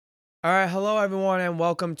All right, hello everyone, and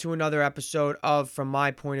welcome to another episode of From My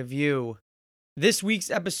Point of View. This week's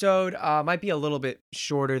episode might be a little bit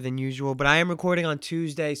shorter than usual, but I am recording on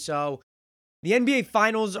Tuesday, so the NBA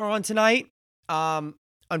Finals are on tonight. Um,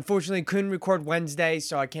 Unfortunately, couldn't record Wednesday,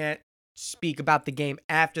 so I can't speak about the game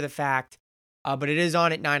after the fact. But it is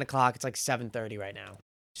on at 9 o'clock. It's like 7:30 right now,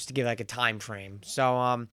 just to give like a time frame.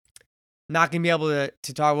 So not gonna be able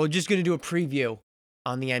to talk. We're just gonna do a preview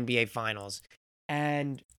on the NBA Finals,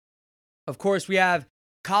 and of course, we have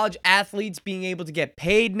college athletes being able to get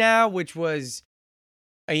paid now, which was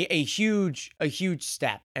a huge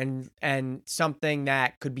step and something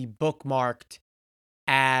that could be bookmarked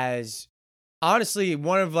as honestly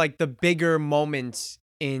one of like the bigger moments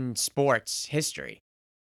in sports history.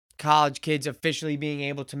 College kids officially being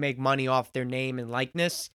able to make money off their name and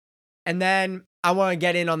likeness. And then I want to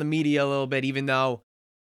get in on the media a little bit, even though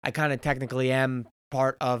I kind of technically am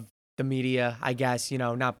part of the media, I guess,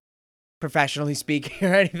 not professionally speaking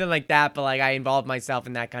or anything like that, but like I involve myself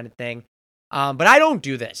in that kind of thing. But I don't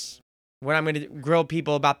do this when I'm going to grill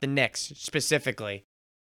people about the Knicks specifically.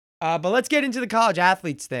 But let's get into the college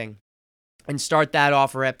athletes thing and start that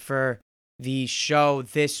off rip for the show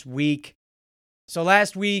this week. So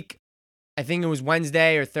last week, I think it was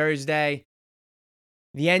Wednesday or Thursday,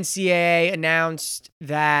 the NCAA announced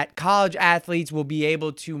that college athletes will be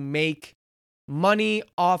able to make money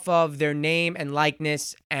off of their name and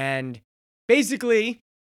likeness. And basically,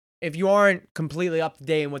 if you aren't completely up to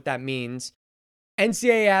date in what that means,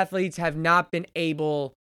 NCAA athletes have not been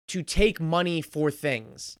able to take money for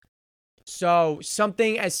things. So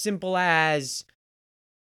something as simple as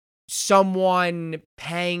someone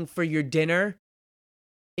paying for your dinner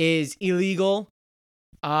is illegal.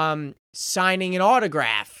 Signing an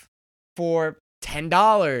autograph for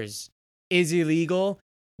 $10 is illegal.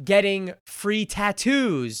 Getting free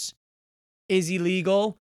tattoos is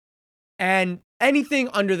illegal. And anything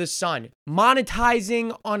under the sun,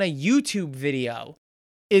 monetizing on a YouTube video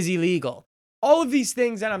is illegal. All of these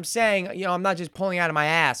things that I'm saying, I'm not just pulling out of my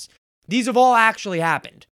ass. These have all actually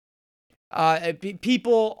happened.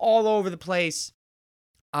 People all over the place,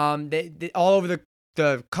 all over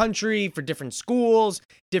the country for different schools,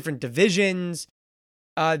 different divisions.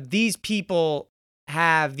 These people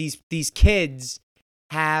these kids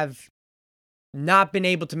have not been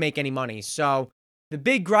able to make any money. So the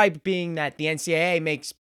big gripe being that the NCAA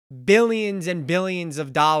makes billions and billions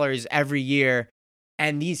of dollars every year,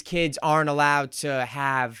 and these kids aren't allowed to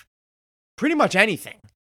have pretty much anything.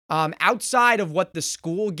 Outside of what the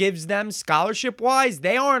school gives them scholarship-wise,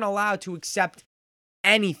 they aren't allowed to accept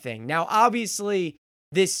anything. Now, obviously,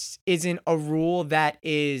 this isn't a rule that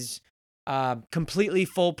is completely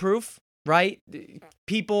foolproof, right?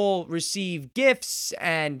 People receive gifts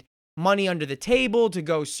and money under the table to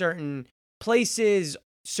go certain places,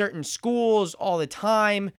 certain schools all the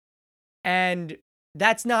time. And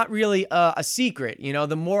that's not really a secret.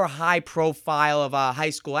 The more high profile of a high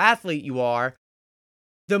school athlete you are,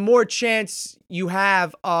 the more chance you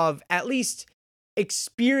have of at least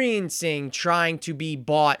experiencing trying to be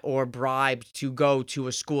bought or bribed to go to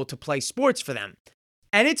a school to play sports for them.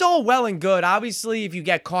 And it's all well and good. Obviously, if you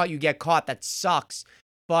get caught, you get caught. That sucks.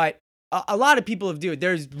 But a lot of people have done it.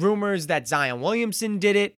 There's rumors that Zion Williamson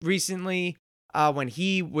did it recently when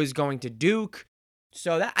he was going to Duke.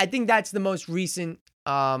 So I think that's the most recent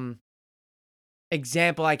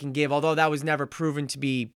example I can give, although that was never proven to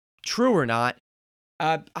be true or not.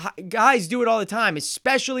 Guys do it all the time,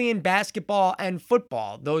 especially in basketball and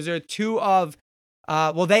football. Those are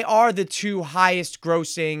they are the two highest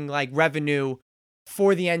grossing revenue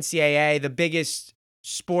for the NCAA, the biggest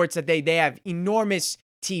sports that they have enormous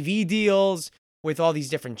TV deals with all these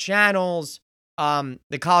different channels.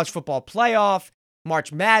 The college football playoff,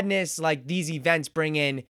 March Madness, these events bring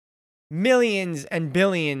in millions and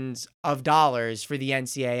billions of dollars for the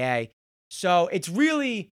NCAA. So it's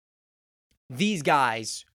really these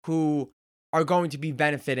guys who are going to be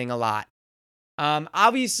benefiting a lot.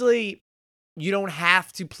 Obviously, you don't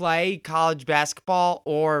have to play college basketball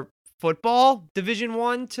or football Division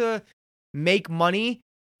I to make money,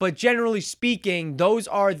 but generally speaking, those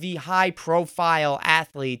are the high-profile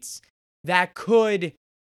athletes that could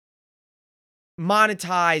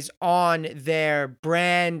monetize on their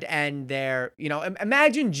brand and their,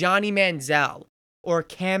 imagine Johnny Manziel or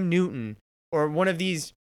Cam Newton or one of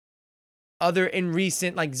these other in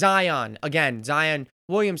recent, Zion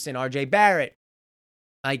Williamson, RJ Barrett,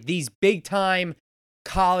 these big time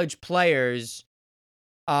college players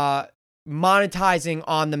monetizing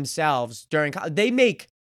on themselves during college. They make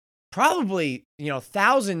probably,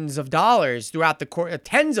 thousands of dollars throughout the course,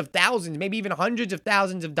 tens of thousands, maybe even hundreds of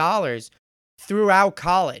thousands of dollars throughout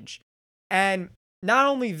college. And not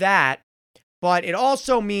only that, but it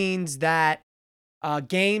also means that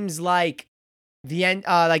games like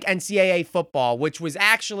like NCAA football, which was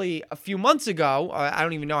actually a few months ago, I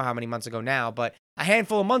don't even know how many months ago now, but a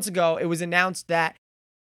handful of months ago, it was announced that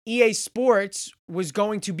EA Sports was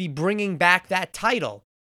going to be bringing back that title.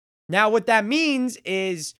 Now, what that means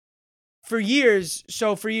is for years,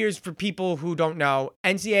 for people who don't know,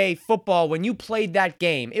 NCAA football, when you played that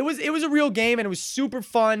game, it was a real game and it was super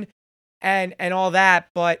fun and all that,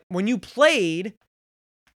 but when you played,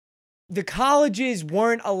 the colleges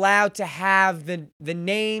weren't allowed to have the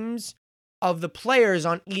names of the players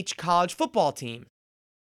on each college football team.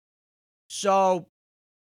 So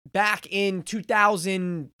back in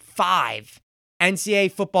 2005,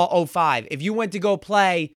 NCAA football '05, if you went to go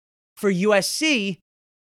play for USC,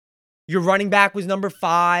 your running back was number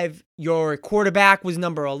 5, your quarterback was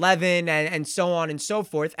number 11, and so on and so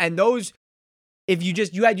forth. And those, if you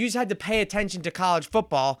just had to pay attention to college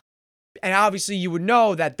football. And obviously, you would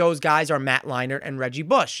know that those guys are Matt Leinart and Reggie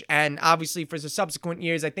Bush. And obviously, for the subsequent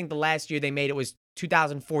years, I think the last year they made it was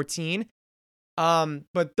 2014.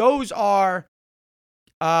 But those are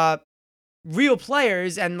real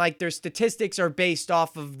players, and like their statistics are based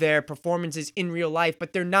off of their performances in real life,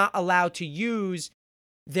 but they're not allowed to use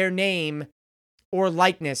their name or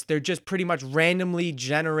likeness. They're just pretty much randomly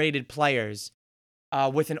generated players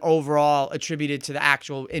with an overall attributed to the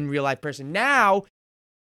actual in real life person. Now,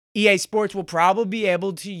 EA Sports will probably be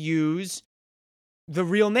able to use the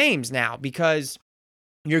real names now because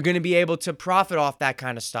you're going to be able to profit off that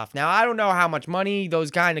kind of stuff. Now, I don't know how much money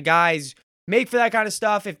those kind of guys make for that kind of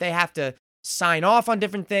stuff, if they have to sign off on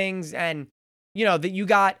different things. And, you know, that you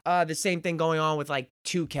got the same thing going on with like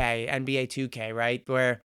 2K, NBA 2K, right?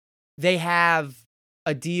 Where they have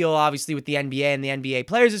a deal, obviously, with the NBA and the NBA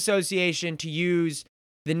Players Association to use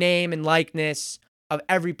the name and likeness of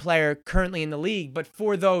every player currently in the league. But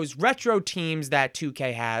for those retro teams that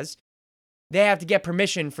 2K has, they have to get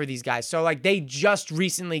permission for these guys. So, like, they just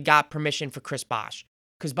recently got permission for Chris Bosh,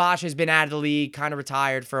 because Bosh has been out of the league, kind of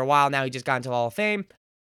retired for a while now. He just got into the Hall of Fame.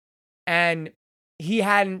 And he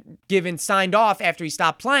hadn't signed off after he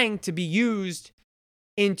stopped playing to be used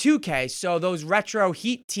in 2K. So those retro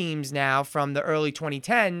Heat teams now from the early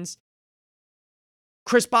 2010s,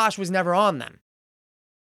 Chris Bosh was never on them.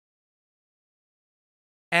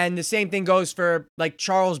 And the same thing goes for like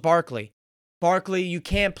Charles Barkley. Barkley, you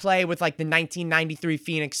can't play with like the 1993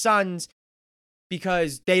 Phoenix Suns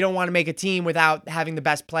because they don't want to make a team without having the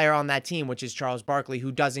best player on that team, which is Charles Barkley,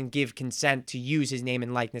 who doesn't give consent to use his name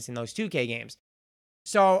and likeness in those 2K games.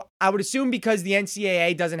 So I would assume because the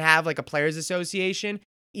NCAA doesn't have like a players association,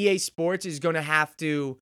 EA Sports is going to have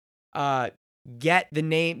to get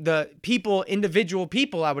individual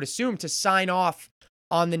people, I would assume, to sign off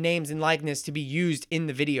on the names and likeness to be used in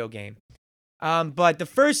the video game. But the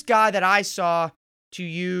first guy that I saw to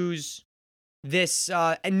use this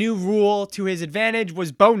a new rule to his advantage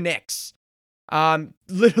was Bo Nix.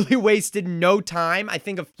 Literally wasted no time. I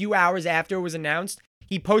think a few hours after it was announced,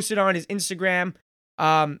 he posted on his Instagram,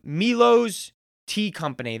 Milo's Tea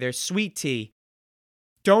Company, their sweet tea.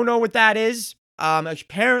 Don't know what that is.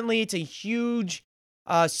 Apparently, it's a huge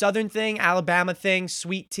Southern thing, Alabama thing,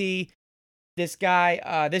 sweet tea. This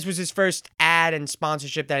guy, this was his first ad and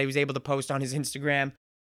sponsorship that he was able to post on his Instagram.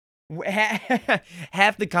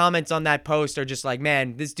 Half the comments on that post are just like,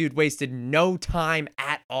 man, this dude wasted no time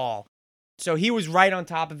at all. So he was right on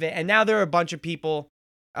top of it. And now there are a bunch of people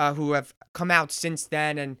who have come out since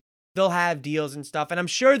then, and they'll have deals and stuff. And I'm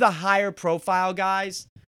sure the higher profile guys,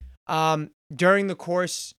 during the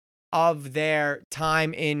course of their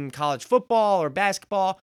time in college football or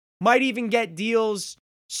basketball, might even get deals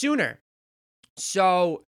sooner.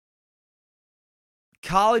 So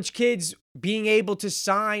college kids being able to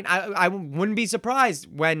sign, I wouldn't be surprised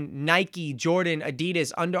when Nike, Jordan,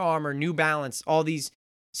 Adidas, Under Armour, New Balance, all these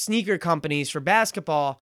sneaker companies for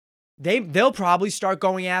basketball, they'll probably start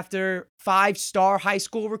going after 5-star high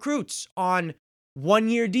school recruits on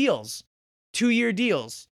 1-year deals, 2-year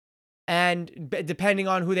deals. And depending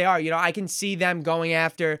on who they are, you know, I can see them going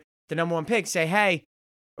after the number 1 pick, say, hey,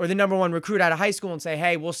 or the number 1 recruit out of high school and say,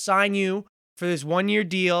 hey, we'll sign you for this 1-year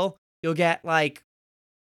deal. You'll get like,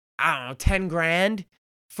 I don't know, 10 grand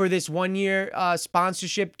for this 1-year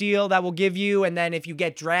sponsorship deal that we'll give you. And then if you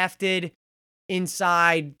get drafted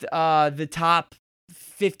inside the top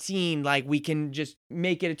 15, like we can just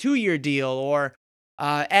make it a 2-year deal, or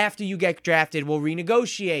after you get drafted, we'll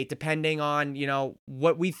renegotiate depending on, you know,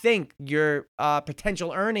 what we think your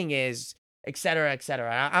potential earning is, et cetera, et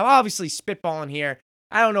cetera. I'm obviously spitballing here.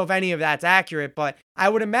 I don't know if any of that's accurate, but I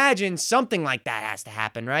would imagine something like that has to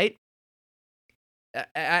happen, right?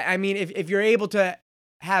 I mean, if you're able to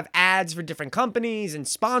have ads for different companies and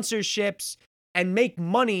sponsorships and make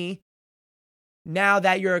money now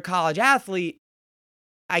that you're a college athlete,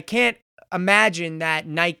 I can't imagine that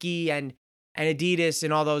Nike and Adidas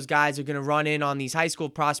and all those guys are going to run in on these high school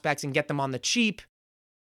prospects and get them on the cheap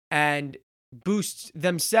and boost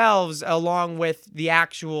themselves along with the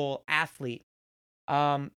actual athlete.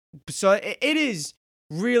 So it is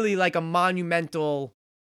really like a monumental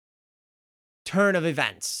turn of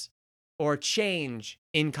events or change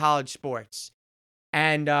in college sports.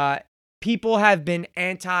 And people have been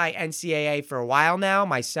anti-NCAA for a while now,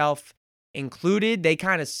 myself included. They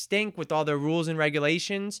kind of stink with all their rules and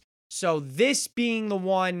regulations. So this being the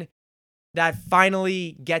one that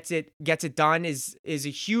finally gets it done is a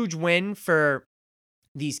huge win for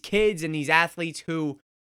these kids and these athletes who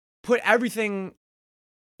put everything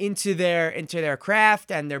into their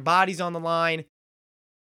craft and their bodies on the line.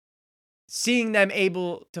 Seeing them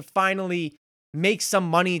able to finally make some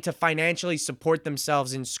money to financially support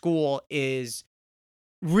themselves in school is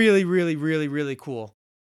really, really, really, really cool.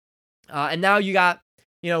 And now you got,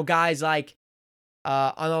 guys like,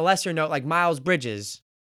 on a lesser note, like Miles Bridges,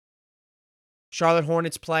 Charlotte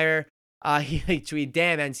Hornets player. He tweeted,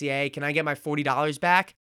 "Damn NCAA, can I get my $40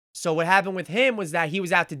 back?" So what happened with him was that he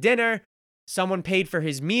was out to dinner. Someone paid for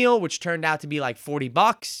his meal, which turned out to be like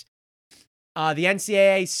 $40. The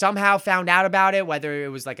NCAA somehow found out about it, whether it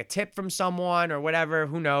was like a tip from someone or whatever,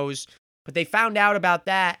 who knows. But they found out about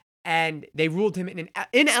that and they ruled him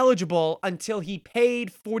ineligible until he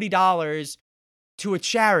paid $40 to a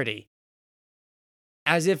charity.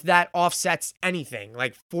 As if that offsets anything,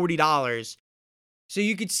 like $40. So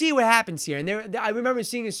you could see what happens here. And I remember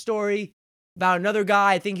seeing a story about another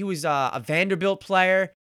guy. I think he was a Vanderbilt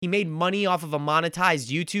player. He made money off of a monetized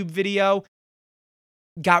YouTube video.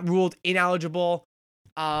 Got ruled ineligible.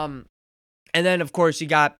 And then, of course, you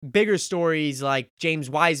got bigger stories like James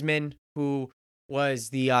Wiseman, who was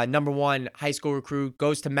the #1 high school recruit,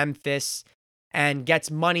 goes to Memphis and gets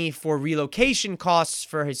money for relocation costs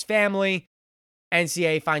for his family.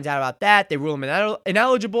 NCAA finds out about that. They rule him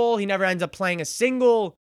ineligible. He never ends up playing a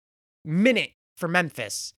single minute for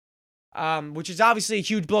Memphis, which is obviously a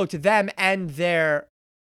huge blow to them and their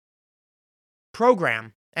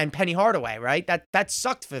program and Penny Hardaway, right? That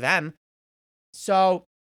sucked for them. So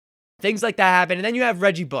things like that happen. And then you have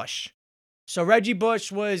Reggie Bush. So Reggie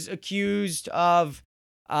Bush was accused of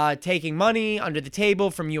taking money under the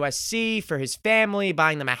table from USC for his family,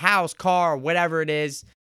 buying them a house, car, whatever it is.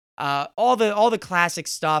 All the classic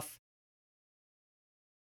stuff.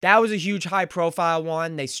 That was a huge high-profile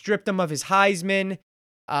one. They stripped him of his Heisman.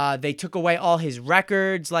 They took away all his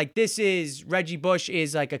records. Like, Reggie Bush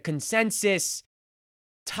is like a consensus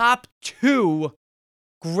top 2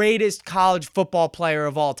 greatest college football player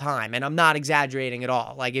of all time. And I'm not exaggerating at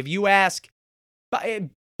all. Like, if you ask,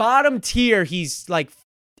 bottom tier, he's like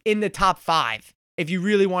in the top 5. If you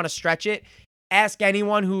really want to stretch it, ask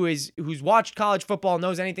anyone who's watched college football,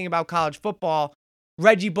 knows anything about college football.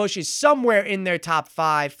 Reggie Bush is somewhere in their top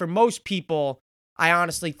 5. For most people, I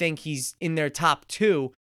honestly think he's in their top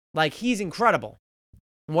 2. Like, he's incredible.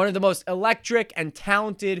 One of the most electric and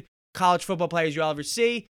talented college football players you'll ever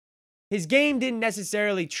see. His game didn't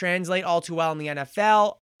necessarily translate all too well in the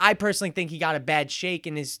NFL. I personally think he got a bad shake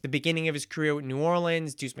in the beginning of his career with New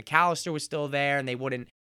Orleans. Deuce McAllister was still there, and they wouldn't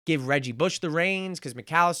give Reggie Bush the reins because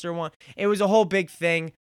McAllister won. It was a whole big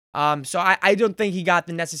thing. So I don't think he got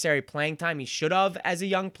the necessary playing time he should have as a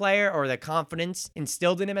young player, or the confidence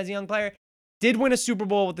instilled in him as a young player. Did win a Super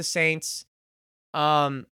Bowl with the Saints.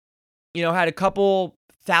 Had a couple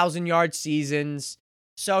 1,000-yard seasons.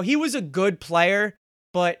 So he was a good player,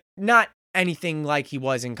 but not anything like he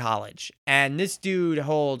was in college. And this dude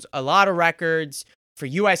holds a lot of records for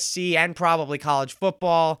USC and probably college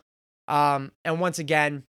football. And once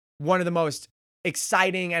again, one of the most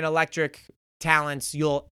exciting and electric talents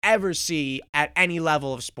you'll ever see at any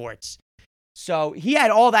level of sports. So he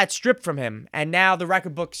had all that stripped from him, and now the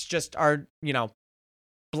record books just are,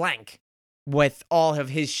 blank with all of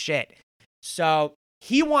his shit. So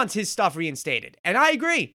he wants his stuff reinstated, and I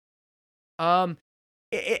agree.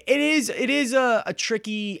 It is a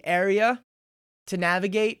tricky area to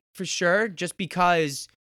navigate for sure, just because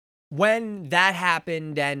when that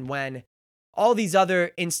happened and when all these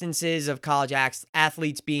other instances of college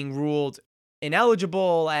athletes being ruled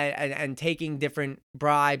ineligible and taking different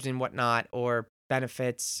bribes and whatnot, or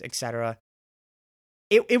benefits, etc.,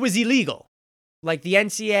 it was illegal. Like, the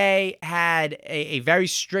NCAA had a very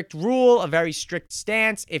strict rule, a very strict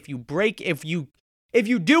stance. If you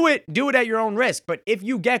do it at your own risk. But if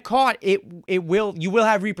you get caught, you will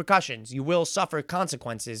have repercussions. You will suffer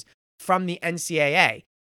consequences from the NCAA.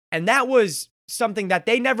 And that was something that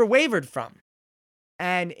they never wavered from.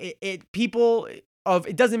 And it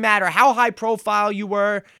doesn't matter how high profile you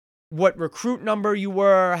were, what recruit number you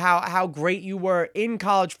were, how great you were in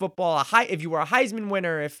college football, if you were a Heisman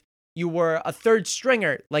winner, if you were a third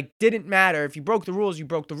stringer, like, didn't matter. If you broke the rules, you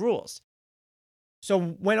broke the rules. So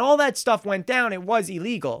when all that stuff went down, it was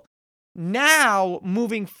illegal. Now,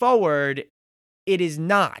 moving forward, it is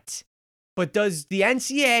not. But does the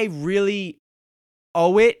NCAA really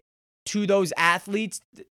owe it to those athletes,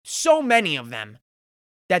 so many of them,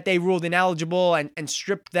 that they ruled ineligible and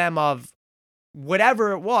stripped them of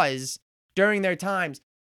whatever it was during their times?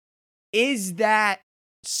 Is that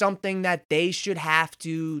something that they should have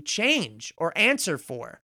to change or answer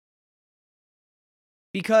for?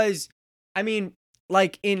 Because, I mean,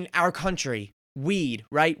 like in our country, weed,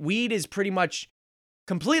 right? Weed is pretty much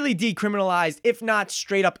completely decriminalized, if not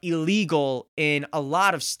straight up illegal in a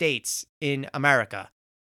lot of states in America.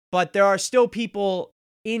 But there are still people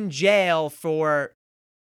in jail for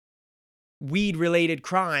weed-related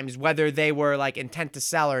crimes, whether they were like intent to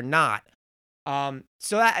sell or not.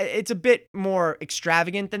 So it's a bit more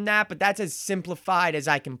extravagant than that, but that's as simplified as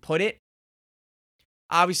I can put it.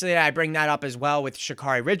 Obviously, I bring that up as well with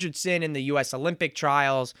Sha'Carri Richardson and the U.S. Olympic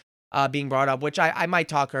trials being brought up, which I might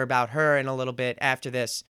talk about her in a little bit after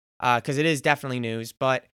this, because it is definitely news.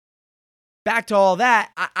 But back to all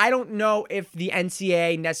that, I don't know if the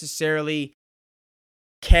NCAA necessarily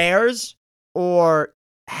cares or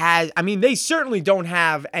they certainly don't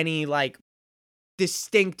have any like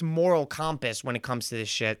distinct moral compass when it comes to this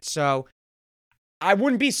shit. So I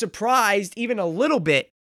wouldn't be surprised even a little bit.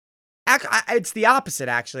 It's the opposite,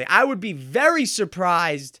 actually. I would be very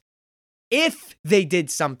surprised if they did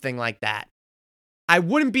something like that. I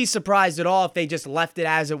wouldn't be surprised at all if they just left it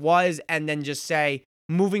as it was and then just say,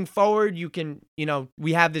 moving forward,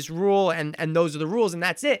 we have this rule and those are the rules and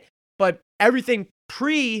that's it. But everything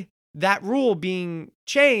pre that rule being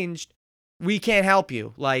changed, we can't help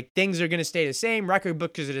you. Like, things are going to stay the same. Record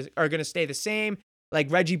books are going to stay the same. Like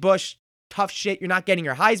Reggie Bush, tough shit. You're not getting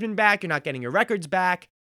your Heisman back. You're not getting your records back.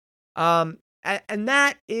 And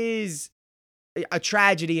that is a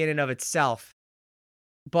tragedy in and of itself.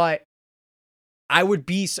 But I would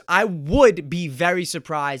be very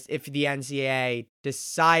surprised if the NCAA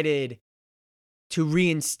decided to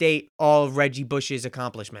reinstate all of Reggie Bush's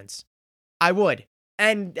accomplishments. I would.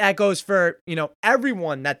 And that goes for,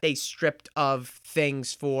 everyone that they stripped of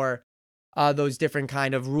things for those different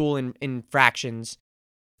kind of rule infractions.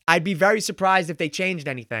 I'd be very surprised if they changed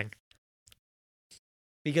anything.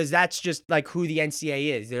 Because that's just like who the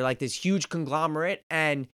NCAA is. They're like this huge conglomerate,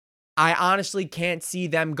 and I honestly can't see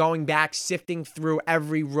them going back, sifting through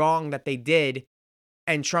every wrong that they did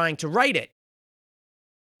and trying to right it.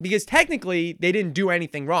 Because technically, they didn't do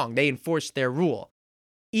anything wrong. They enforced their rule,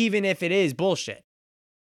 even if it is bullshit.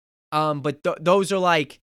 But those are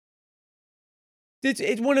like,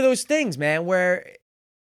 it's one of those things, man, where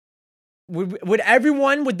would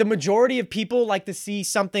the majority of people like to see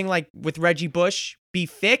something like with Reggie Bush be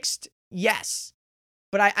fixed? Yes.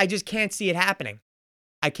 But I just can't see it happening.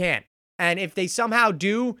 I can't. And if they somehow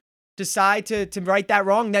do decide to right that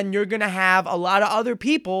wrong, then you're going to have a lot of other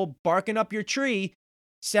people barking up your tree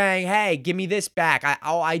saying, hey, give me this back.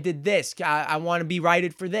 I did this. I want to be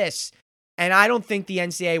righted for this. And I don't think the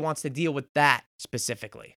NCAA wants to deal with that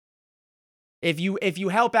specifically. If you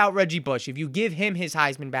help out Reggie Bush, if you give him his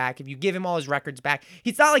Heisman back, if you give him all his records back,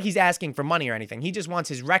 it's not like he's asking for money or anything. He just wants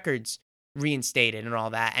his records reinstated and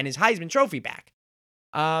all that, and his Heisman Trophy back.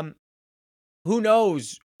 Who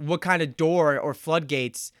knows what kind of door or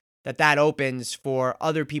floodgates that opens for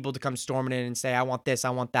other people to come storming in and say, I want this,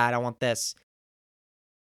 I want that, I want this.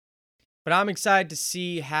 But I'm excited to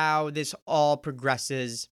see how this all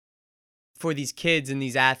progresses for these kids and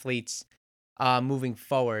these athletes moving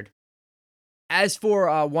forward. As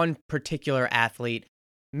for one particular athlete,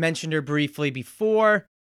 mentioned her briefly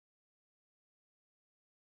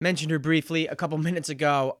a couple minutes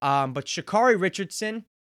ago, but Sha'Carri Richardson,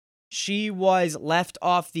 she was left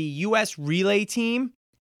off the U.S. relay team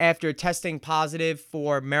after testing positive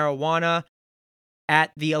for marijuana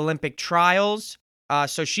at the Olympic trials.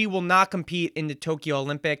 So she will not compete in the Tokyo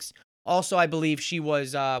Olympics. Also, I believe she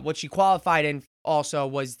was, what she qualified in also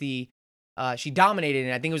was she dominated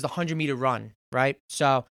in, I think it was the 100-meter run, right?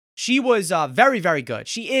 So she was very, very good.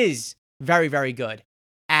 She is very, very good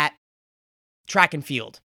at track and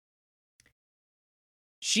field.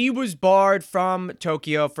 She was barred from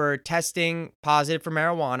Tokyo for testing positive for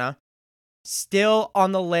marijuana, still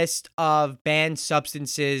on the list of banned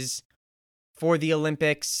substances for the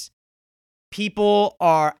Olympics. people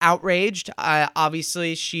are outraged.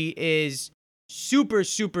 Obviously, she is super,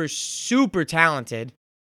 super, super talented,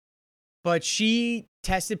 but she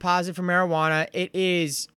tested positive for marijuana. It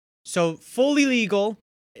is so fully legal,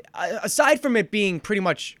 aside from it being pretty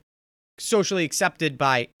much socially accepted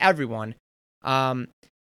by everyone. Um,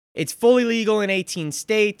 it's fully legal in 18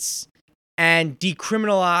 states and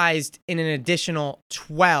decriminalized in an additional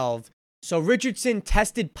 12. So Richardson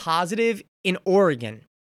tested positive in Oregon.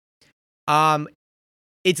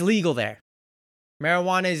 It's legal there.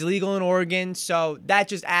 Marijuana is legal in Oregon, so that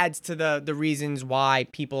just adds to the reasons why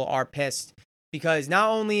people are pissed, because not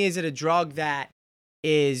only is it a drug that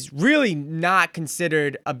is really not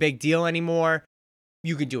considered a big deal anymore,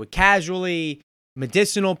 you could do it casually,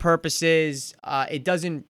 medicinal purposes. It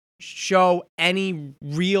doesn't show any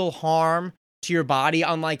real harm to your body,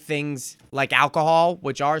 unlike things like alcohol,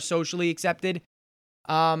 which are socially accepted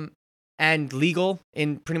and legal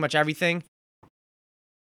in pretty much everything.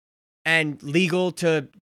 And legal to,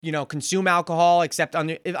 consume alcohol, except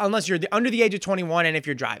unless you're under the age of 21, and if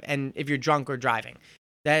you're drunk or driving,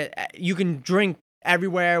 that you can drink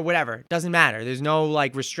everywhere, whatever. Doesn't matter. There's no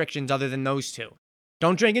like restrictions other than those two.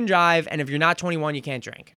 Don't drink and drive, and if you're not 21, you can't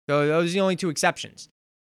drink. So those are the only two exceptions.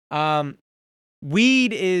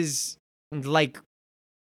 Weed is like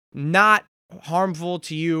not harmful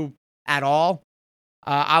to you at all.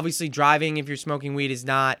 Obviously, driving if you're smoking weed is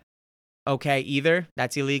not okay either.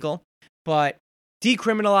 That's illegal. But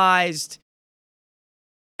decriminalized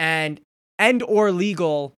and or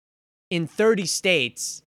legal in 30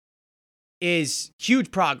 states is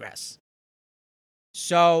huge progress.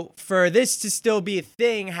 So for this to still be a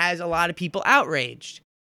thing has a lot of people outraged.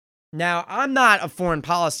 Now, I'm not a foreign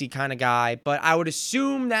policy kind of guy, but I would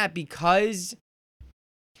assume that because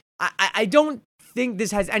I don't think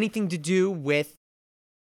this has anything to do with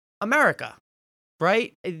America.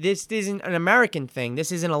 Right? This isn't an American thing.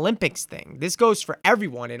 This is an Olympics thing. This goes for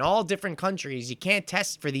everyone in all different countries. You can't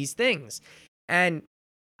test for these things. And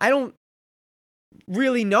I don't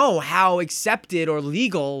really know how accepted or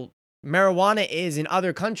legal marijuana is in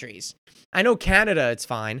other countries. I know Canada, it's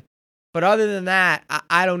fine. But other than that,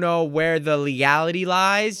 I don't know where the legality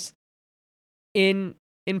lies in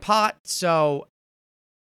pot. So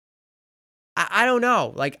I don't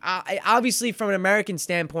know. Like, obviously, from an American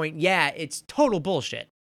standpoint, yeah, it's total bullshit.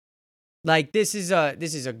 Like, this is a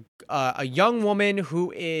young woman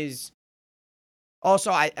who is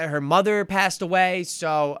also her mother passed away,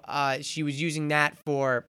 so she was using that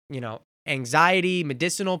for anxiety,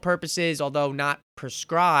 medicinal purposes, although not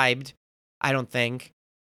prescribed. I don't think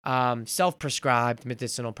self-prescribed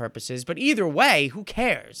medicinal purposes. But either way, who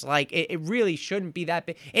cares? Like, it really shouldn't be that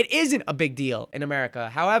big. It isn't a big deal in America.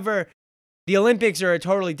 However, the Olympics are a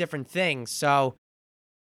totally different thing, so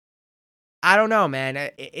I don't know, man.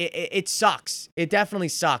 It sucks. It definitely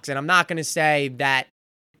sucks, and I'm not going to say that,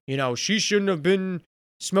 she shouldn't have been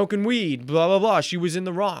smoking weed, blah, blah, blah. She was in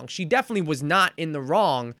the wrong. She definitely was not in the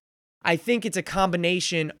wrong. I think it's a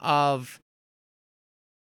combination of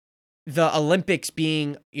the Olympics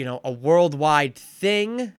being, a worldwide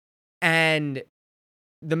thing and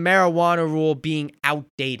the marijuana rule being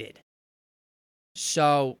outdated.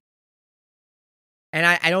 So... And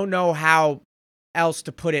I don't know how else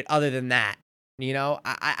to put it other than that.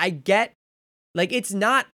 I get, like, it's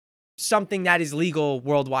not something that is legal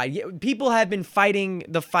worldwide. People have been fighting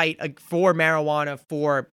the fight for marijuana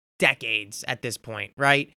for decades at this point,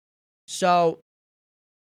 right? So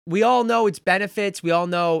we all know its benefits. We all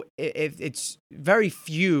know it's very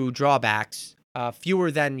few drawbacks,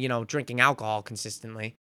 fewer than, drinking alcohol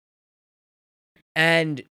consistently.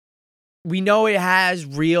 And we know it has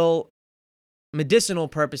real medicinal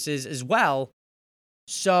purposes as well.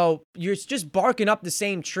 So you're just barking up the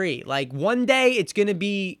same tree. Like, one day it's going to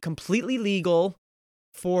be completely legal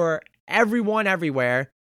for everyone everywhere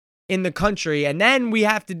in the country. And then we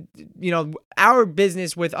have to, our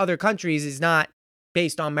business with other countries is not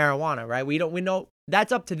based on marijuana, right? We know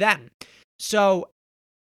that's up to them. So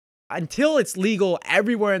until it's legal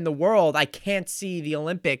everywhere in the world, I can't see the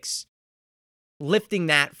Olympics lifting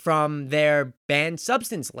that from their banned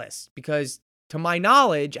substance list, because to my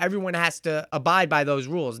knowledge, everyone has to abide by those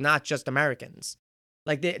rules, not just Americans.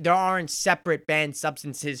 Like, there aren't separate banned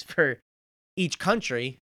substances for each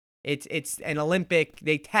country. It's an Olympic.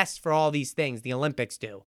 They test for all these things. The Olympics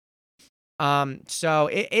do. So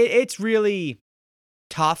it's really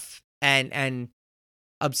tough and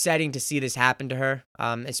upsetting to see this happen to her.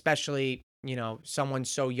 Especially, someone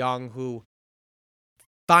so young who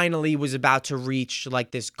finally was about to reach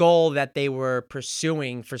like this goal that they were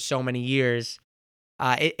pursuing for so many years.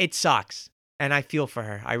 It sucks, and I feel for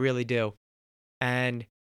her. I really do. And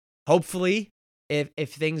hopefully,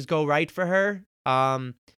 if things go right for her,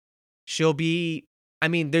 she'll be. I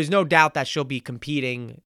mean, there's no doubt that she'll be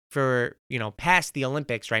competing for, past the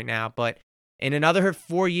Olympics right now. But in another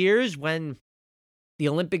 4 years, when the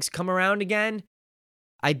Olympics come around again,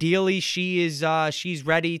 ideally she's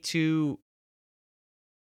ready to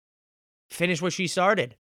finish what she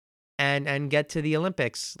started and get to the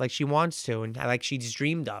Olympics like she wants to and like she's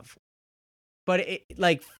dreamed of. But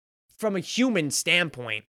like from a human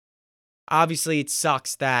standpoint, obviously it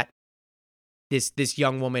sucks that this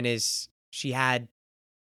young woman she had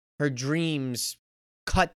her dreams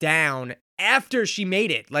cut down after she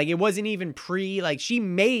made it. Like it wasn't even like she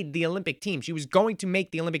made the Olympic team. She was going to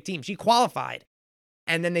make the Olympic team. She qualified.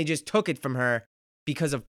 And then they just took it from her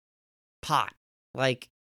because of pot. Like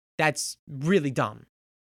that's really dumb.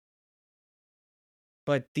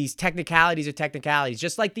 But these technicalities are technicalities.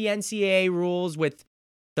 Just like the NCAA rules with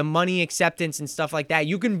the money acceptance and stuff like that.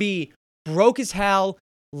 You can be broke as hell,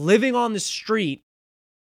 living on the street,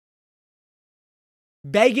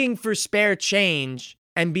 begging for spare change,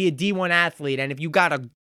 and be a D1 athlete. And if you got a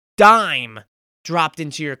dime dropped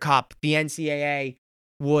into your cup, the NCAA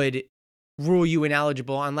would rule you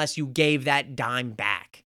ineligible unless you gave that dime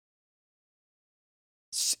back.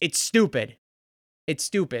 It's stupid. It's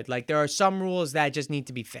stupid. Like, there are some rules that just need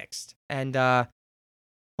to be fixed. And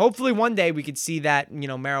hopefully one day we could see that,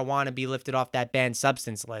 marijuana be lifted off that banned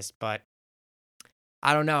substance list. But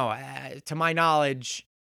I don't know. To my knowledge,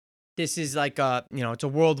 this is like it's a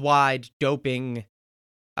worldwide doping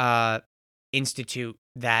institute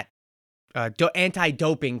that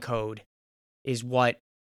anti-doping code is what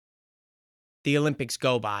the Olympics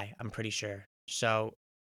go by, I'm pretty sure. So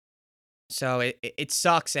it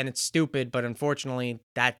sucks and it's stupid, but unfortunately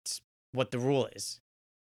that's what the rule is.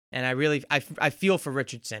 And I feel for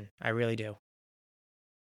Richardson. I really do.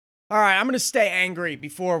 All right, I'm going to stay angry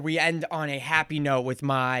before we end on a happy note with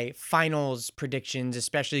my finals predictions,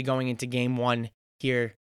 especially going into game 1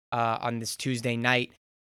 here on this Tuesday night.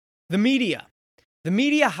 The media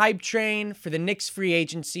hype train for the Knicks free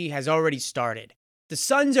agency has already started. The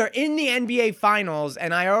Suns are in the NBA Finals,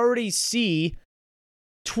 and I already see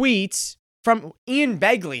tweets from Ian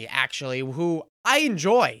Begley, actually, who I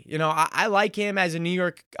enjoy. I like him as a New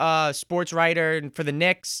York sports writer and for the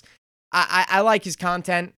Knicks. I like his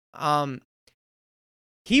content.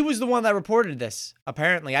 He was the one that reported this,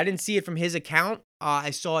 apparently. I didn't see it from his account.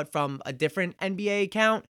 I saw it from a different NBA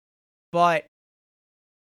account. But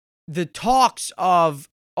the talks of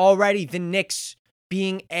already the Knicks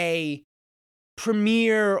being a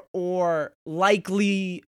premier or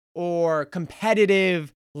likely or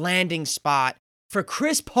competitive landing spot for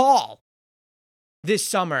Chris Paul this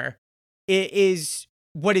summer is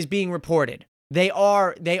what is being reported. They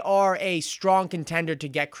are a strong contender to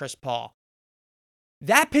get Chris Paul.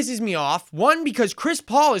 That pisses me off. One, because Chris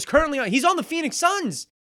Paul is he's on the Phoenix Suns.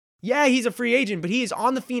 Yeah, he's a free agent, but he is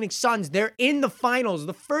on the Phoenix Suns. They're in the finals.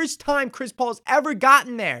 The first time Chris Paul's ever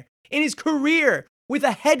gotten there in his career with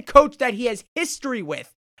a head coach that he has history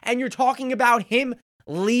with. And you're talking about him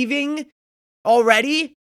leaving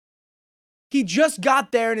already? He just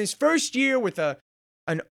got there in his first year with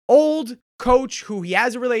an old coach who he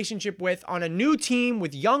has a relationship with on a new team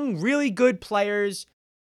with young, really good players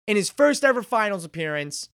in his first ever finals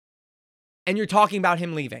appearance. And you're talking about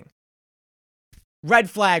him leaving. Red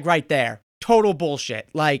flag right there. Total bullshit.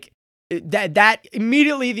 Like that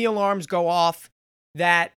immediately the alarms go off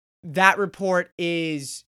that report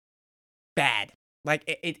is bad. Like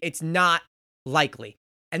it's not likely.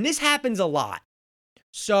 And this happens a lot.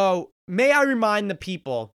 So may I remind the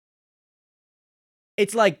people,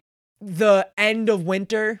 it's like the end of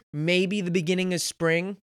winter, maybe the beginning of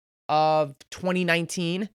spring of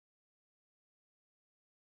 2019.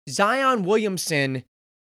 Zion Williamson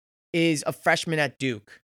is a freshman at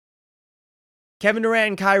Duke. Kevin Durant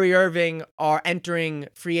and Kyrie Irving are entering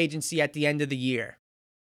free agency at the end of the year.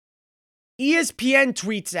 ESPN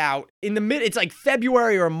tweets out in the it's like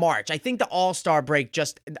February or March. I think the All-Star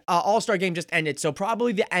game just ended, so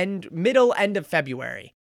probably the middle end of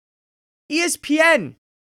February. ESPN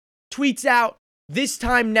tweets out this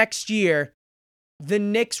time next year, the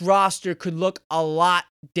Knicks roster could look a lot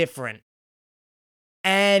different.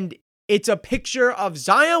 And it's a picture of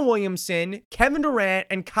Zion Williamson, Kevin Durant,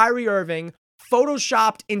 and Kyrie Irving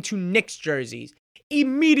photoshopped into Knicks jerseys.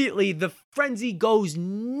 Immediately, the frenzy goes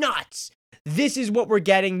nuts. This is what we're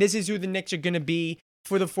getting. This is who the Knicks are going to be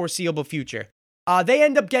for the foreseeable future. They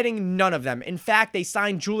end up getting none of them. In fact, they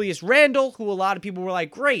signed Julius Randle, who a lot of people were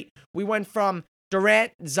like, great. We went from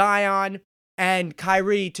Durant, Zion, and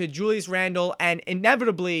Kyrie to Julius Randle and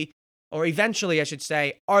inevitably, or eventually I should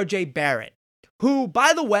say, RJ Barrett, who,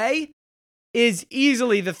 by the way, is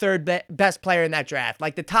easily the third best player in that draft.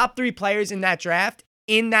 Like the top 3 players in that draft,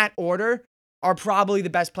 in that order, are probably the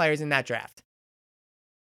best players in that draft.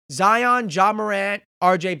 Zion, Ja Morant,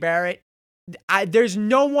 RJ Barrett. There's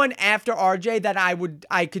no one after RJ that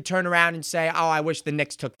I could turn around and say, oh, I wish the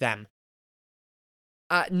Knicks took them.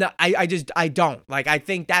 No, I don't. Like, I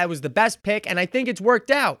think that was the best pick, and I think it's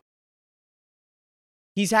worked out.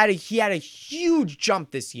 He had a huge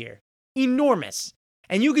jump this year. Enormous.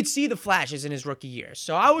 And you could see the flashes in his rookie year.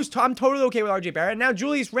 So I'm totally okay with RJ Barrett. Now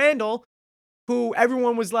Julius Randle, who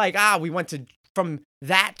everyone was like, we went from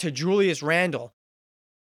that to Julius Randle.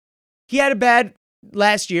 He had a bad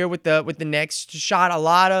last year with the Knicks.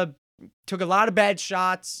 Took a lot of bad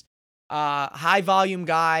shots. High volume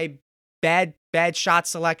guy, bad shot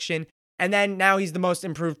selection, and then now he's the most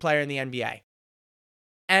improved player in the NBA.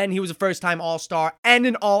 And he was a first-time All-Star and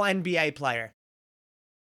an All-NBA player.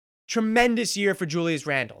 Tremendous year for Julius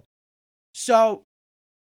Randle. So,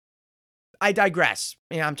 I digress.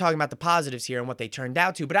 I'm talking about the positives here and what they turned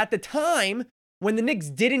out to. But at the time, when the Knicks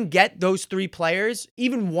didn't get those 3 players,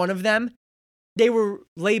 even one of them, they were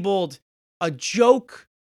labeled a joke,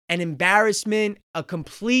 an embarrassment, a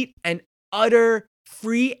complete and utter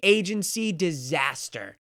free agency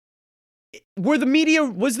disaster. Was the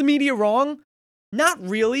media wrong? Not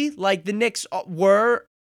really. Like, the Knicks were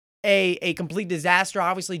a complete disaster.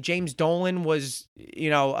 Obviously, James Dolan was,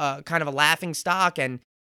 kind of a laughing stock, and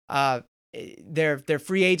their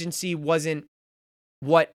free agency wasn't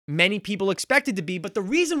what many people expected to be. But the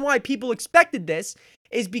reason why people expected this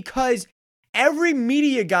is because every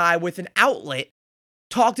media guy with an outlet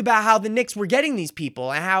talked about how the Knicks were getting these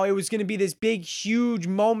people and how it was going to be this big, huge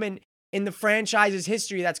moment in the franchise's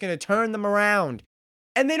history that's going to turn them around.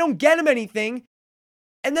 And they don't get them anything.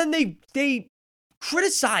 And then they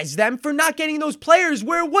criticize them for not getting those players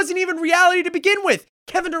where it wasn't even reality to begin with.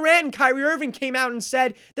 Kevin Durant and Kyrie Irving came out and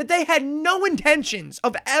said that they had no intentions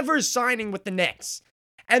of ever signing with the Knicks.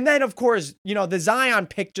 And then, of course, the Zion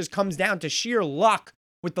pick just comes down to sheer luck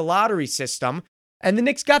with the lottery system. And the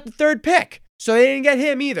Knicks got the 3rd pick. So they didn't get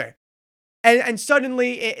him either. And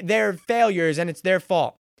suddenly they're failures and it's their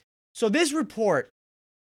fault. So this report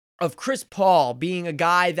of Chris Paul being a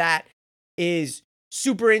guy that is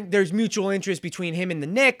there's mutual interest between him and the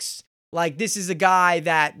Knicks. Like, this is a guy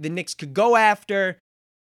that the Knicks could go after.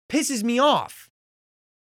 Pisses me off.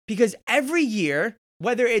 Because every year,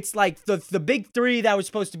 whether it's like the big 3 that was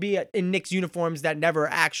supposed to be in Knicks uniforms that never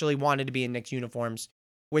actually wanted to be in Knicks uniforms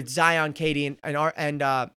with Zion, KD,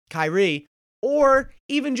 and Kyrie, or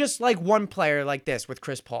even just like one player like this with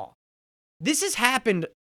Chris Paul. This has happened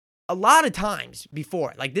a lot of times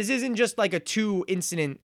before. Like, this isn't just like a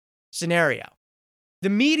 2-incident scenario. The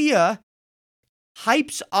media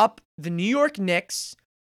hypes up the New York Knicks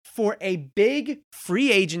for a big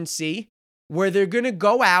free agency where they're going to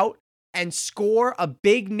go out and score a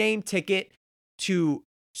big name ticket to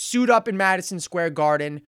suit up in Madison Square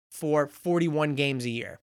Garden for 41 games a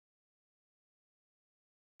year.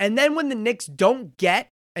 And then when the Knicks don't get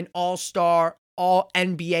an all-star,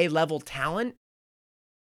 all-NBA level talent,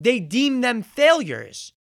 they deem them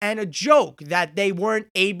failures and a joke that they weren't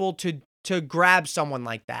able to grab someone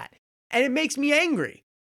like that. And it makes me angry.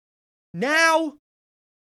 Now,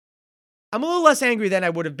 I'm a little less angry than I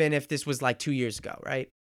would have been if this was like 2 years ago, right?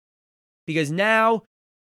 Because now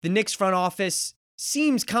the Knicks front office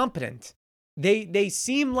seems competent. They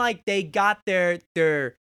seem like they got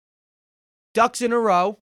their ducks in a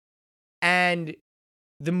row, and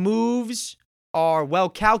the moves are well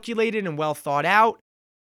calculated and well thought out.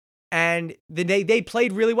 And they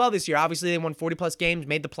played really well this year. Obviously, they won 40-plus games,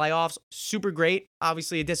 made the playoffs. Super great.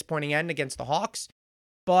 Obviously, a disappointing end against the Hawks.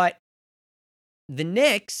 But the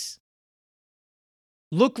Knicks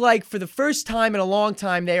look like, for the first time in a long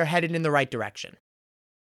time, they are headed in the right direction.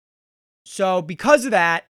 So, because of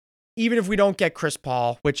that, even if we don't get Chris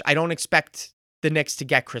Paul, which I don't expect the Knicks to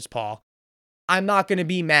get Chris Paul, I'm not going to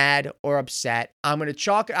be mad or upset. I'm going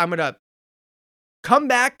to come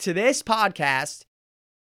back to this podcast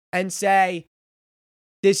and say,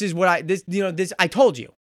 I told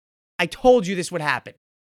you. I told you this would happen.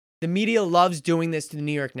 The media loves doing this to the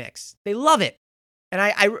New York Knicks. They love it. And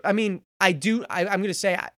I'm going to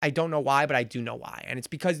say, I don't know why, but I do know why. And it's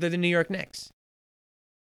because they're the New York Knicks.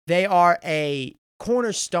 They are a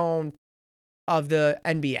cornerstone of the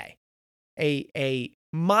NBA. A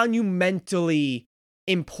monumentally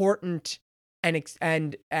important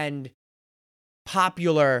and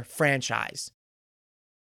popular franchise.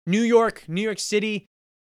 New York City,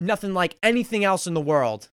 nothing like anything else in the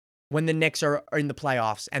world when the Knicks are in the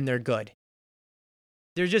playoffs and they're good.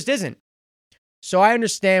 There just isn't. So I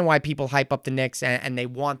understand why people hype up the Knicks and they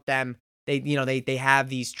want them. They have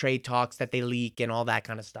these trade talks that they leak and all that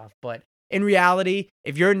kind of stuff. But in reality,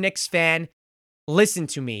 if you're a Knicks fan, listen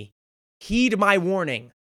to me. Heed my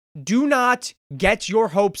warning. Do not get your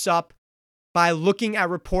hopes up by looking at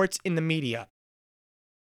reports in the media.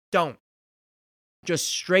 Don't. Just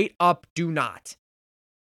straight up do not.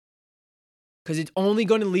 Because it's only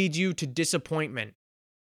going to lead you to disappointment.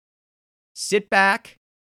 Sit back,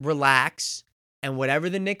 relax, and whatever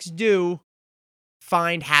the Knicks do,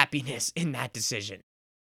 find happiness in that decision.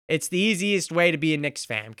 It's the easiest way to be a Knicks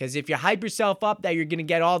fan, because if you hype yourself up that you're going to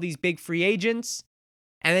get all these big free agents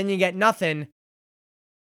and then you get nothing,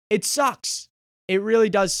 it sucks. It really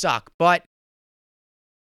does suck. But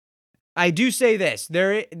I do say this,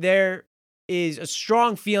 there is a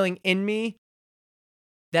strong feeling in me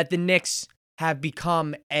that the Knicks have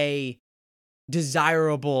become a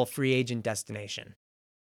desirable free agent destination.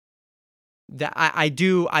 That I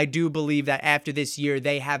do believe that after this year,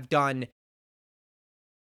 they have done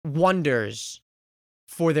wonders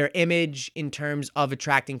for their image in terms of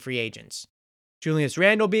attracting free agents. Julius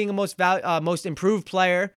Randle being a most improved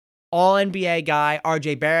player, all NBA guy.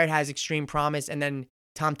 RJ Barrett has extreme promise, and then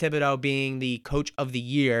Tom Thibodeau being the coach of the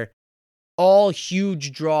year. All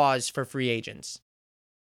huge draws for free agents.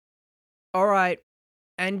 All right,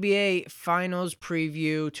 NBA Finals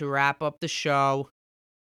preview to wrap up the show.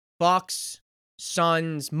 Bucks,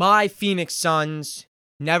 Suns, my Phoenix Suns,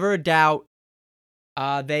 never a doubt.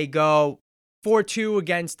 They go 4-2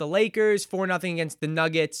 against the Lakers, 4-0 against the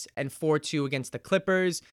Nuggets, and 4-2 against the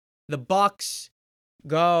Clippers. The Bucks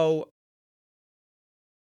go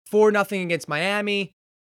 4-0 against Miami,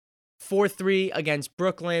 4-3 against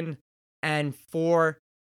Brooklyn, and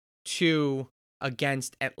 4-2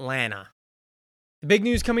 against Atlanta. The big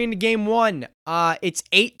news coming into game one, it's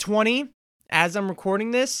 8:20 as I'm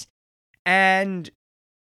recording this, and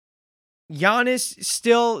Giannis,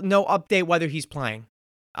 still no update whether he's playing.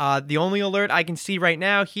 The only alert I can see right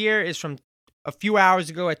now here is from a few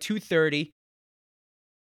hours ago at 2:30.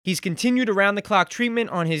 He's continued around-the-clock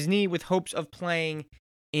treatment on his knee with hopes of playing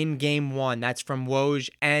in game one. That's from Woj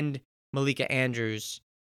and Malika Andrews.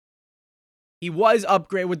 He was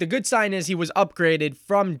upgraded. What the good sign is, he was upgraded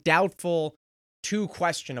from doubtful to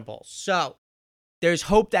questionable. So there's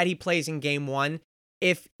hope that he plays in game one.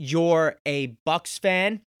 If you're a Bucks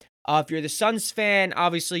fan, if you're the Suns fan,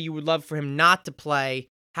 obviously you would love for him not to play.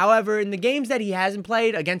 However, in the games that he hasn't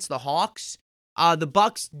played against the Hawks, the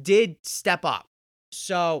Bucks did step up.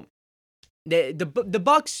 So the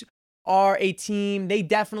Bucks are a team, they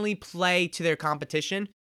definitely play to their competition,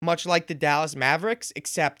 much like the Dallas Mavericks,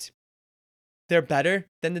 except they're better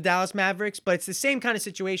than the Dallas Mavericks, but it's the same kind of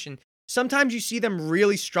situation. Sometimes you see them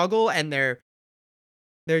really struggle and they're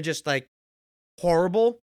just like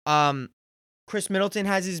horrible. Chris Middleton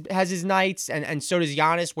has his nights, and so does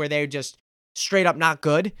Giannis, where they're just straight up not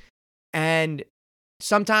good. And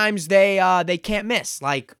sometimes they can't miss.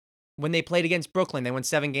 Like when they played against Brooklyn, they won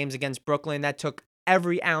 7 games against Brooklyn. That took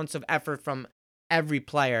every ounce of effort from every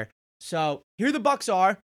player. So here the Bucks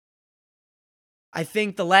are. I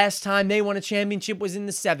think the last time they won a championship was in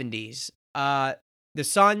the 70s. The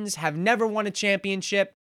Suns have never won a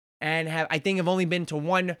championship and have only been to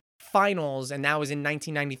one finals, and that was in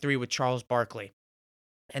 1993 with Charles Barkley.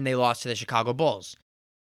 And they lost to the Chicago Bulls.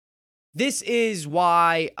 This is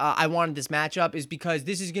why I wanted this matchup, is because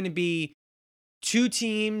this is going to be two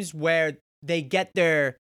teams where they get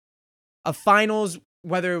their finals,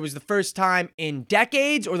 whether it was the first time in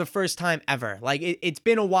decades or the first time ever. Like it's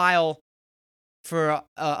been a while, for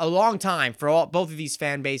a long time for both of these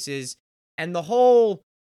fan bases, and the whole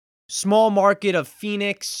small market of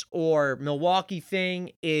Phoenix or Milwaukee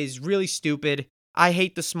thing is really stupid. I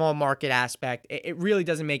hate the small market aspect. It really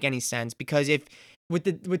doesn't make any sense, because if with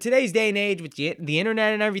today's day and age, with the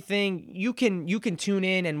internet and everything, you can tune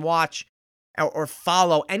in and watch or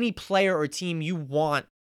follow any player or team you want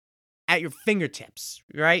at your fingertips,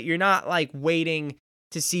 right? You're not like waiting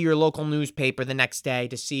to see your local newspaper the next day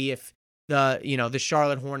to see if the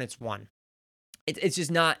Charlotte Hornets won. It's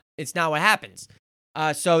just not, it's not what happens.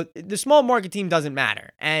 So the small market team doesn't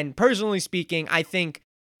matter. And personally speaking, I think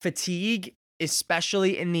fatigue,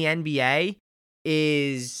 especially in the NBA,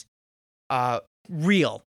 is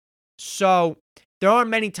real. So there aren't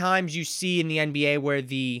many times you see in the NBA where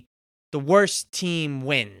the worst team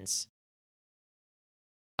wins.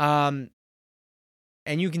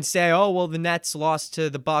 And you can say, oh, well, the Nets lost to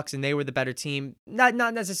the Bucks and they were the better team. Not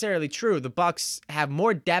necessarily true. The Bucks have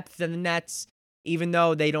more depth than the Nets, even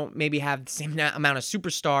though they don't maybe have the same amount of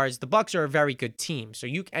superstars. The Bucks are a very good team. So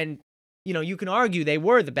you can argue they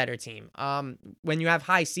were the better team. When you have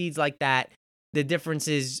high seeds like that, the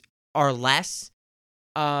differences are less.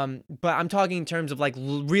 But I'm talking in terms of like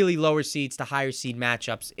really lower seeds to higher seed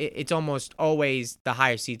matchups. It's almost always the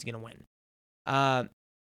higher seed's going to win.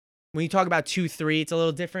 When you talk about 2-3, it's a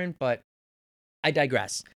little different, but I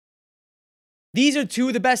digress. These are two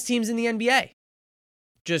of the best teams in the NBA.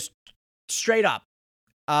 Just straight up.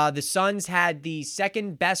 The Suns had the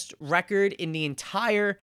second best record in the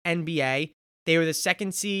entire NBA. They were the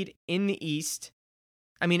second seed in the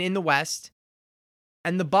in the West.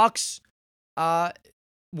 And the Bucks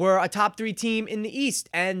were a top 3 team in the East,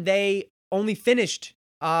 and they only finished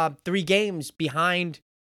 3 games behind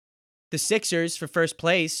the Sixers for first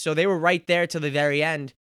place. So they were right there to the very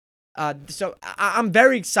end. So I'm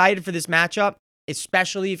very excited for this matchup,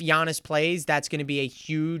 especially if Giannis plays. That's going to be a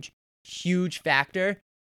huge, huge factor.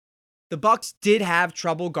 The Bucks did have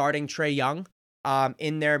trouble guarding Trae Young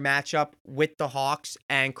in their matchup with the Hawks,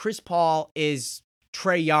 and Chris Paul is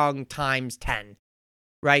Trae Young times 10,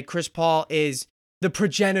 right? Chris Paul is the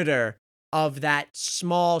progenitor of that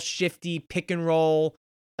small, shifty pick and roll,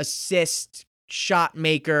 assist, shot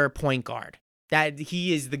maker point guard. That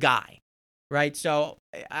he is the guy, right? So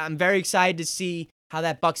I'm very excited to see how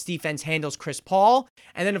that Bucks defense handles Chris Paul.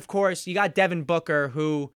 And then, of course, you got Devin Booker,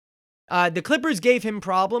 who the Clippers gave him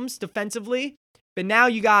problems defensively, but now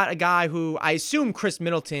you got a guy who I assume Chris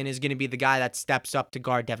Middleton is going to be the guy that steps up to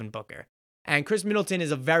guard Devin Booker. And Chris Middleton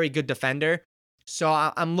is a very good defender, so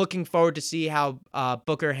I'm looking forward to see how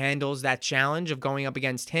Booker handles that challenge of going up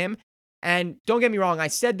against him. And don't get me wrong, I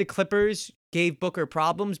said the Clippers gave Booker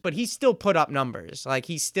problems, but he still put up numbers. Like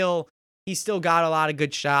he still got a lot of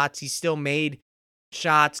good shots. He still made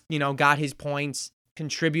shots, got his points,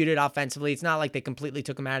 contributed offensively. It's not like they completely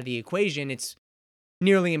took him out of the equation. It's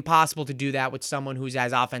nearly impossible to do that with someone who's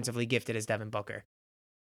as offensively gifted as Devin Booker.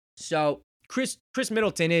 So Chris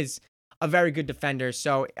Middleton is a very good defender.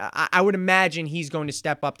 So I would imagine he's going to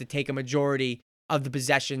step up to take a majority of the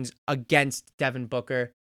possessions against Devin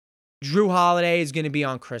Booker. Drew Holiday is going to be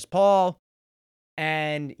on Chris Paul.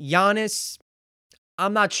 And Giannis,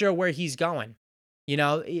 I'm not sure where he's going. He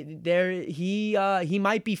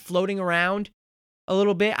might be floating around a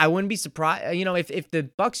little bit. I wouldn't be surprised. If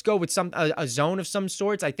the Bucks go with a zone of some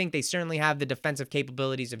sorts, I think they certainly have the defensive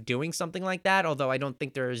capabilities of doing something like that. Although I don't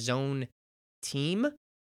think they're a zone team.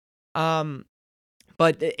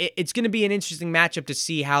 But it's going to be an interesting matchup to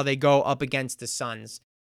see how they go up against the Suns.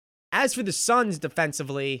 As for the Suns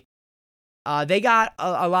defensively, they got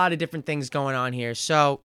a lot of different things going on here.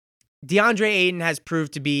 So DeAndre Ayton has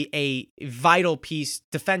proved to be a vital piece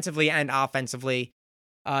defensively and offensively.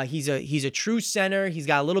 He's a true center. He's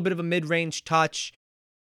got a little bit of a mid-range touch,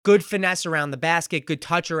 good finesse around the basket, good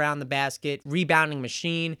touch around the basket, rebounding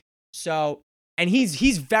machine. And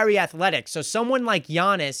he's very athletic. So someone like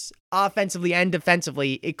Giannis, offensively and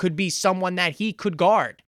defensively, it could be someone that he could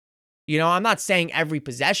guard. I'm not saying every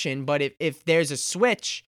possession, but if there's a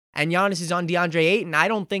switch and Giannis is on DeAndre Ayton, I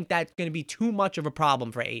don't think that's going to be too much of a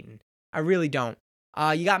problem for Ayton. I really don't.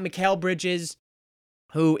 You got Mikal Bridges,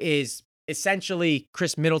 who is essentially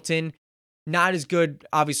Chris Middleton. Not as good,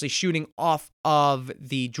 obviously, shooting off of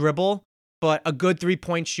the dribble, but a good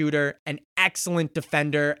three-point shooter, an excellent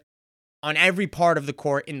defender on every part of the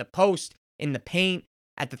court, in the post, in the paint,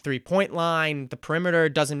 at the three-point line, the perimeter,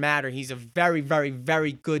 doesn't matter. He's a very, very,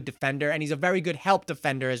 very good defender, and he's a very good help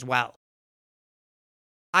defender as well.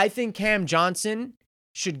 I think Cam Johnson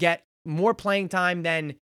should get more playing time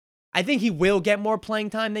than... I think he will get more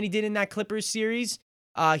playing time than he did in that Clippers series.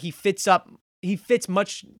 He fits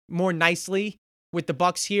much more nicely with the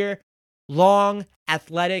Bucks here. Long,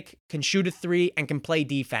 athletic, can shoot a three, and can play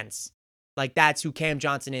defense. Like, that's who Cam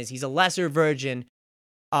Johnson is. He's a lesser version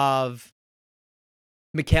of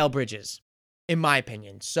Mikal Bridges, in my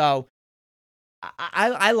opinion. So,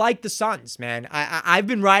 I like the Suns, man. I've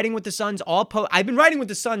been riding with the Suns I've been riding with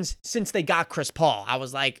the Suns since they got Chris Paul. I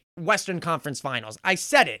was like, Western Conference Finals. I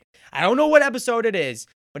said it. I don't know what episode it is,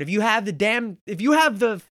 but if you have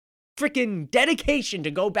the freaking dedication to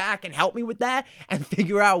go back and help me with that and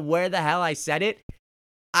figure out where the hell I said it,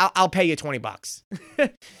 I'll pay you $20.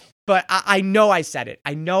 But I know I said it.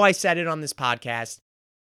 I know I said it on this podcast.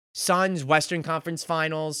 Suns, Western Conference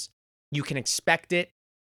Finals. You can expect it.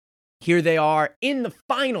 Here they are in the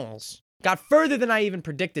finals. Got further than I even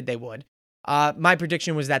predicted they would. My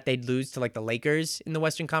prediction was that they'd lose to like the Lakers in the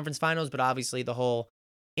Western Conference Finals, but obviously the whole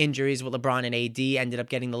injuries with LeBron and AD ended up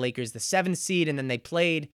getting the Lakers the 7th seed, and then they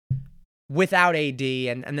played without AD,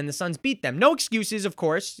 and then the Suns beat them. No excuses, of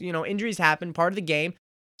course. Injuries happen, part of the game.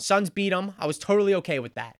 Suns beat them. I was totally okay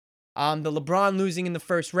with that. The LeBron losing in the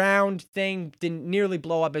first round thing didn't nearly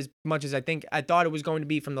blow up as much as I thought it was going to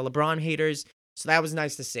be from the LeBron haters, so that was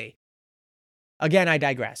nice to see. again, I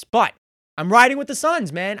digress. But I'm riding with the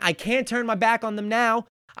Suns, man. I can't turn my back on them now.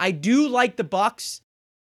 I do like the Bucks.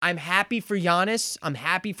 I'm happy for Giannis. I'm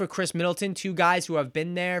happy for Chris Middleton, two guys who have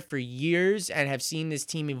been there for years and have seen this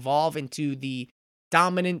team evolve into the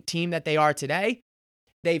dominant team that they are today.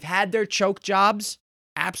 They've had their choke jobs,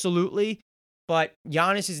 absolutely. But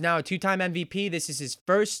Giannis is now a two-time MVP. This is his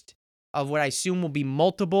first of what I assume will be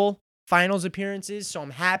multiple finals appearances. So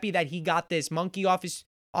I'm happy that he got this monkey off his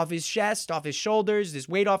chest, off his shoulders, this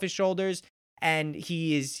weight off his shoulders, and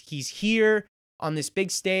he's here on this big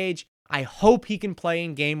stage. I hope he can play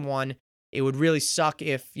in game one. It would really suck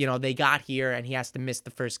if, they got here and he has to miss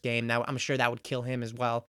the first game. Now, I'm sure that would kill him as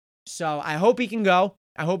well. So I hope he can go.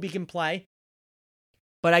 I hope he can play.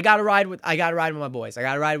 But I gotta ride with my boys. I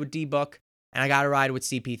gotta ride with D-Book, and I gotta ride with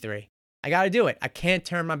CP3. I gotta do it. I can't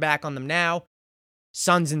turn my back on them now.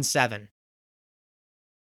 Suns in 7.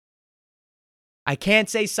 I can't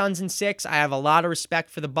say Suns in 6. I have a lot of respect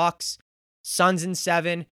for the Bucks. Suns in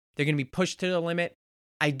 7. They're gonna be pushed to the limit.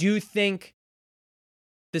 I do think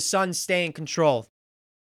the Suns stay in control.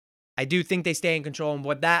 I do think they stay in control, and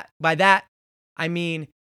by that, I mean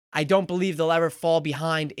I don't believe they'll ever fall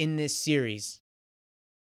behind in this series.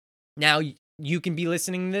 Now, you can be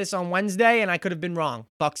listening to this on Wednesday, and I could have been wrong.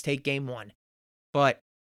 Bucks take game 1. But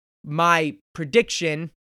my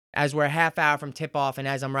prediction, as we're a half hour from tip-off and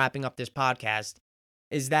as I'm wrapping up this podcast,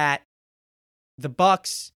 is that the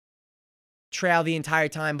Bucks trail the entire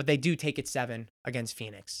time, but they do take it 7 against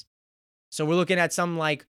Phoenix. So we're looking at something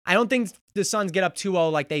like, I don't think the Suns get up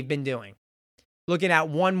 2-0 like they've been doing. Looking at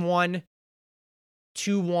 1-1,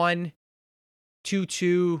 2-1,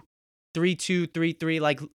 2-2, 3-2, 3-3,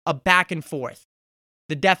 like a back and forth.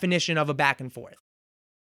 The definition of a back and forth.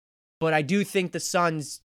 But I do think the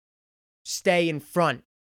Suns stay in front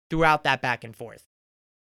throughout that back and forth.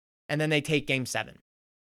 And then they take game 7.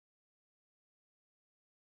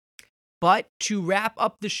 But to wrap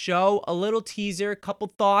up the show, a little teaser, a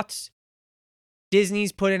couple thoughts.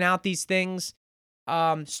 Disney's putting out these things.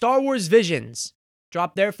 Star Wars Visions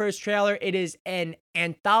dropped their first trailer. It is an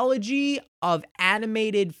anthology of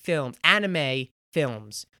anime films,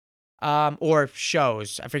 or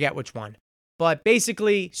shows. I forget which one. But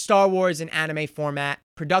basically, Star Wars in anime format.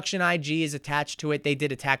 Production IG is attached to it. They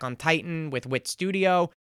did Attack on Titan with Wit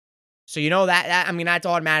Studio. So that's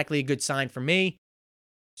automatically a good sign for me.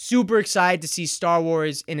 Super excited to see Star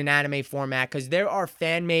Wars in an anime format because there are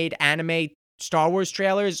fan-made anime Star Wars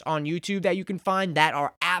trailers on YouTube that you can find that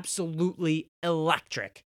are absolutely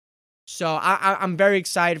electric. So I'm very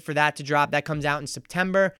excited for that to drop. That comes out in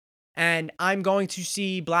September. And I'm going to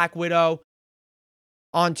see Black Widow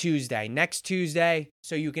on Tuesday, next Tuesday.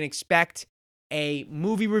 So you can expect a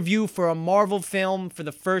movie review for a Marvel film for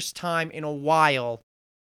the first time in a while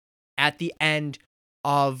at the end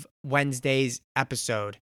of Wednesday's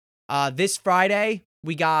episode. This Friday,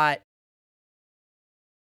 we got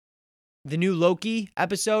the new Loki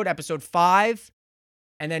episode 5.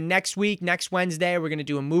 And then next Wednesday, we're going to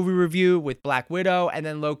do a movie review with Black Widow and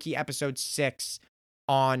then Loki episode 6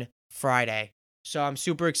 on Friday. So I'm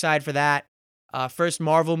super excited for that. First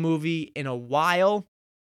Marvel movie in a while.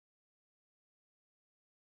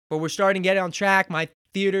 But we're starting to get it on track. My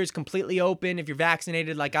theater is completely open. If you're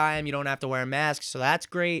vaccinated like I am, you don't have to wear a mask. So that's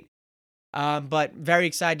great. But very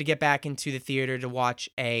excited to get back into the theater to watch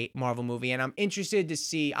a Marvel movie. And I'm interested to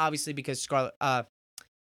see, obviously, because Scarlett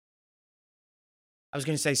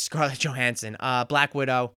Johansson. Black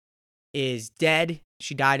Widow is dead.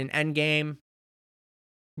 She died in Endgame.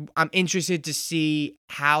 I'm interested to see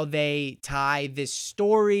how they tie this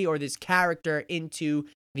story or this character into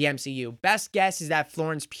the MCU. Best guess is that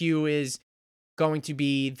Florence Pugh is going to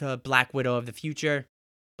be the Black Widow of the future.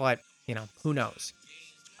 But, who knows?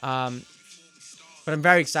 But I'm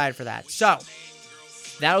very excited for that. So,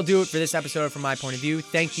 that'll do it for this episode from my point of view.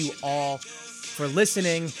 Thank you all for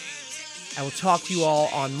listening. I will talk to you all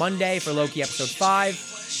on Monday for Loki episode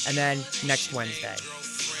 5, and then next Wednesday.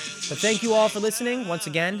 But thank you all for listening once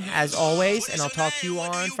again, as always, and I'll talk to you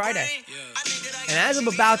on Friday. And as I'm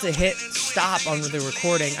about to hit stop on the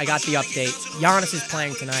recording, I got the update. Giannis is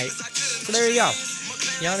playing tonight. So there you go.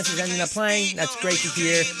 Giannis is ending up playing. That's great to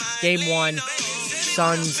hear. Game 1,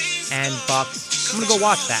 Suns and Bucks. I'm going to go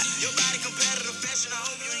watch that.